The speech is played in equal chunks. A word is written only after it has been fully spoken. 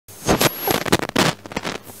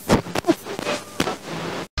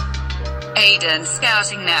Aiden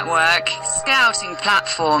Scouting Network, Scouting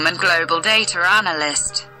Platform and Global Data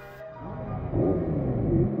Analyst.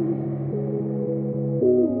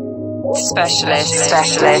 Specialist.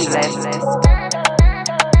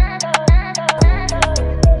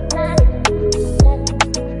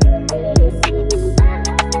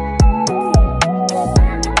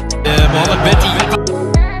 Mohamed Betti.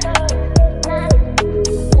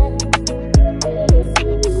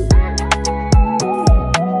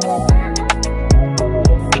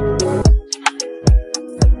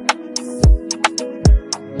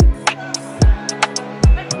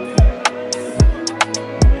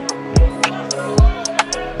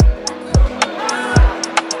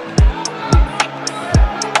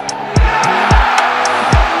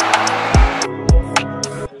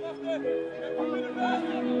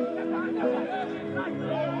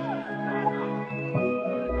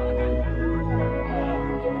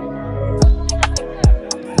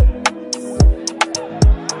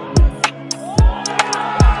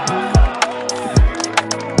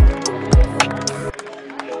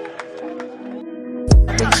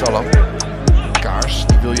 Salam, kaars,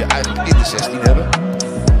 die wil je eigenlijk in de 16 hebben.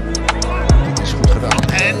 Dit is goed gedaan.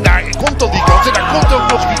 En daar komt al die kans en daar komt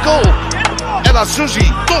ook nog die goal. El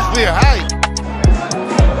Azzouzi, toch weer hij.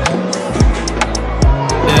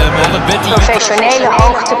 Professionele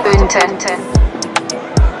hoogtepunten.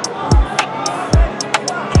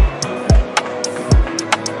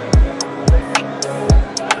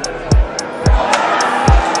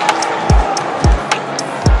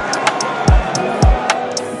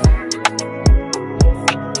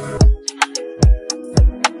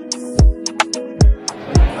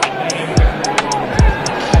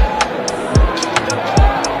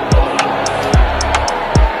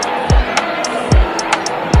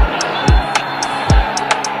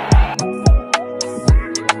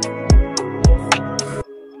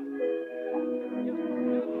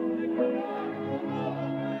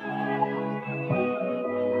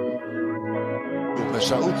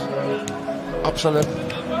 Saoud, Absalem,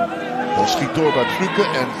 dan schiet door bij Fluke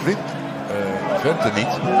en Vente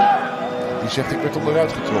niet. Die zegt ik werd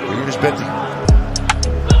onderuit getrokken. Hier is Betti.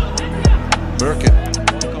 Moroccan.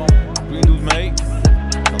 Green doet mee.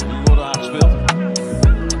 Kan nu worden aangespeeld.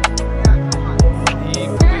 Die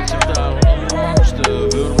probeert zich daar langs te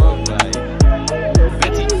wurmen bij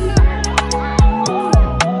Betti.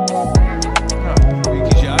 Nou, wie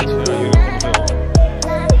kies je uit? Ja, jullie komen wel.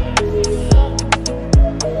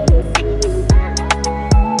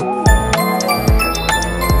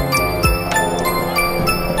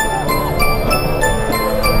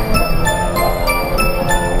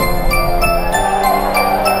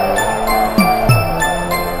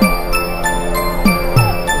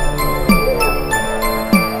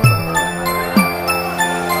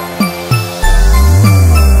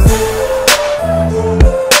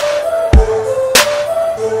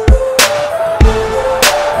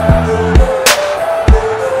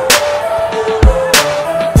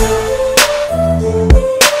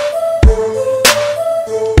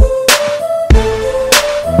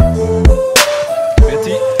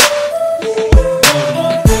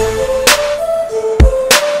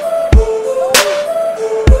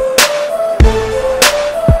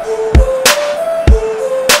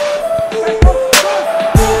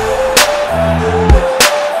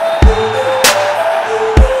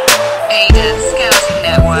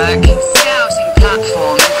 Scouting Platform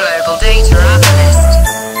and Global Data Analyst.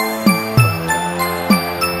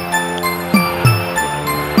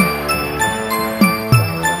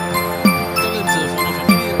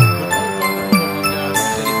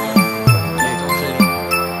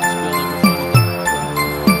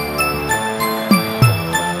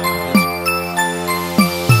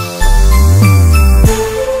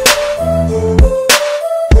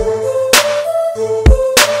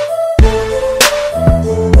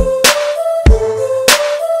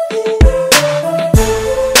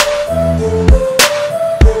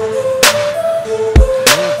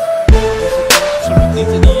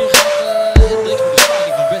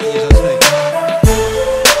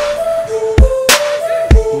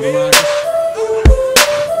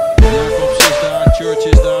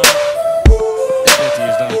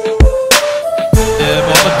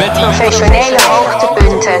 Professionele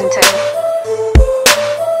hoogtepunten.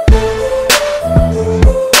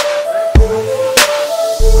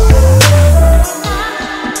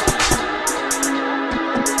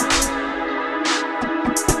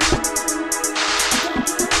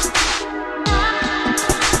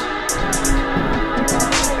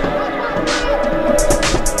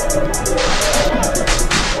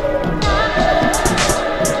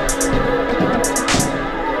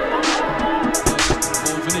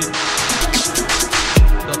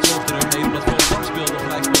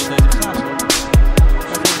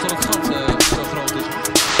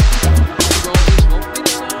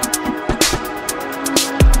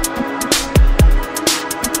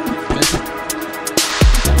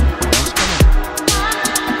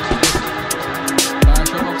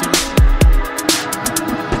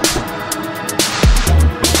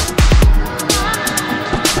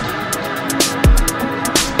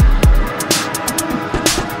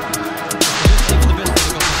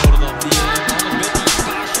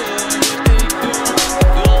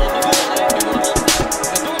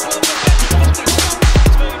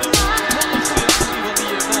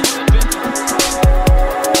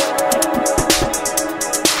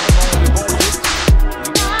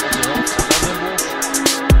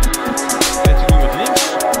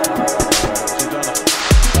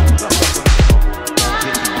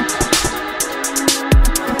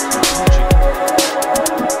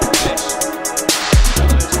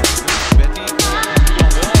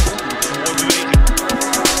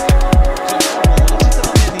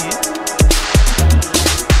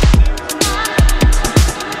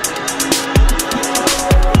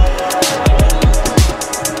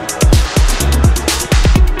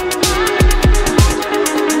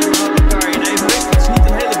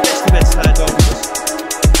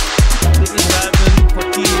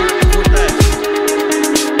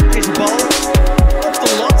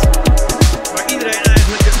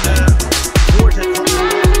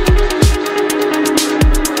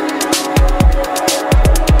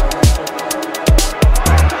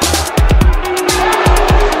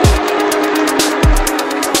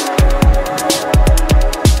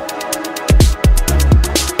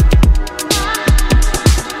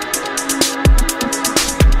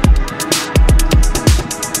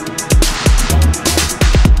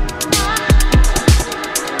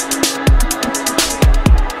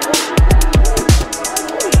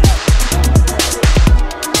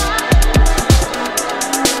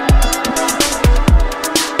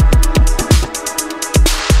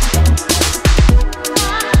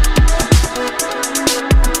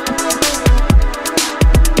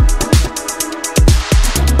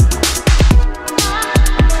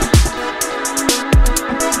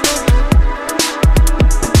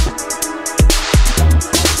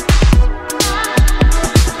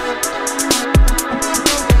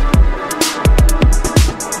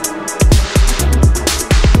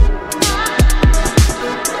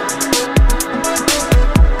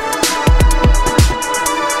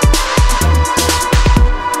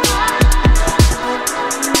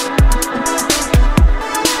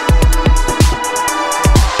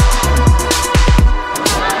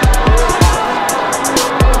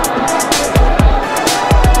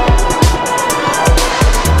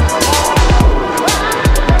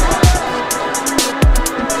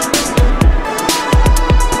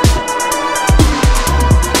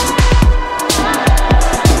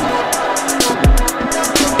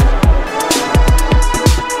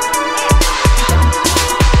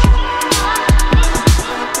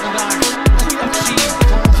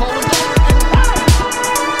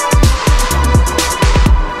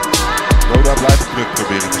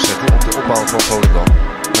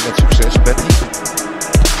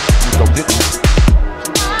 Dit.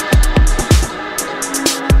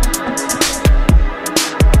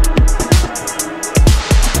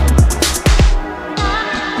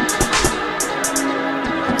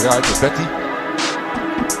 Draait door Betti.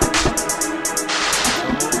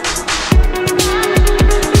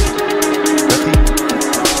 Betti.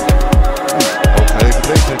 Ook hij even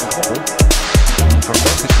deze tegen Goppel.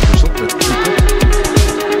 Fantastisch gewisseld met Zoeken.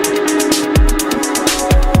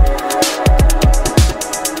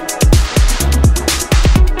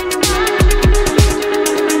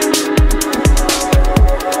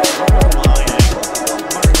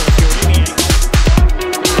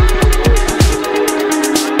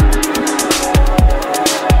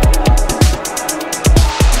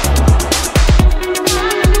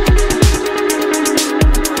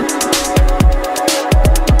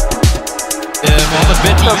 Mohamed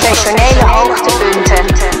Betti. Professionele hoogtepunten.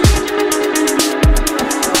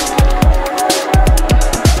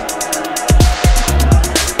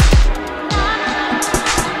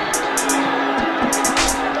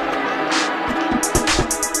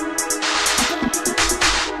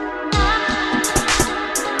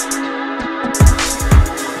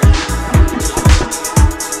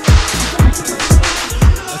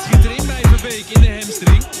 Het schiet erin bij Verbeek in de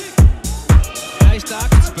hamstring. Hij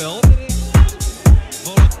staakt het spel.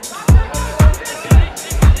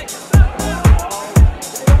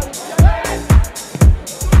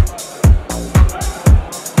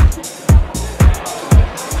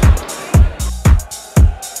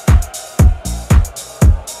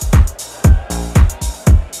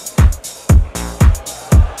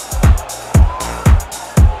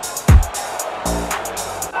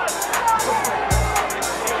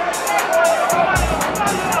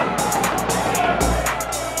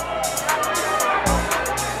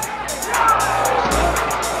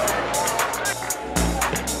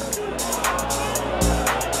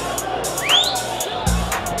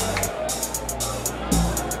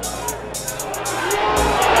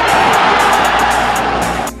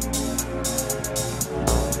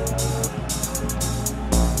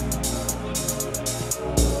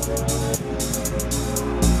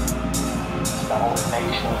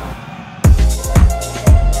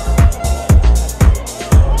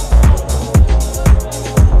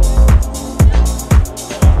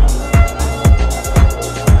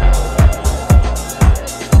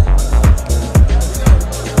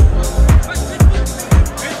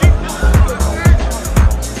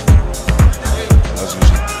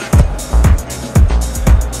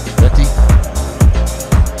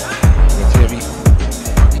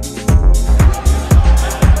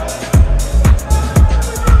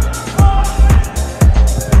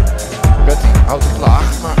 Houdt het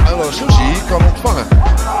laag, maar El Souzi kan ontvangen.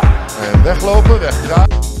 En weglopen, wegdraaien.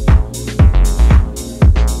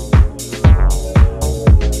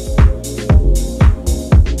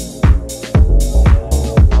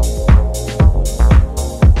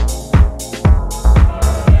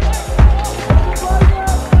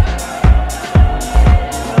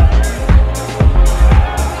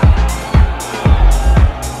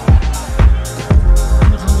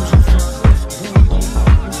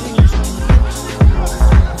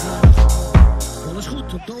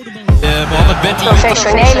 Mohamed Betti.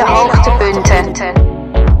 Professionele hoogtepunten.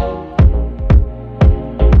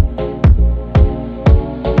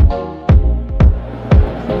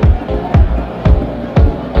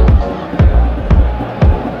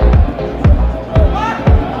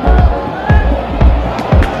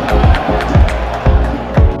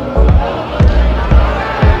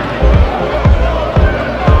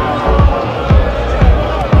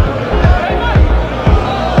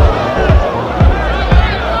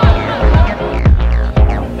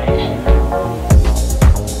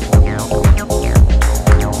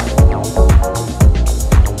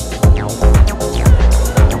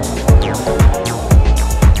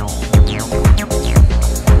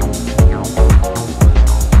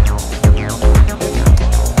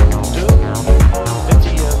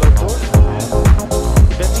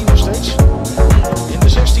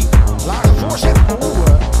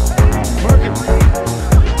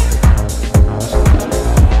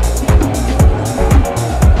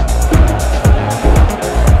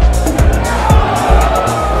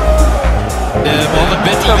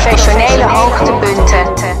 Professionele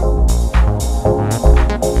hoogtepunten.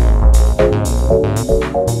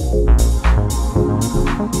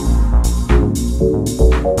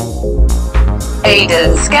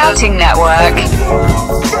 Aiden Scouting Network.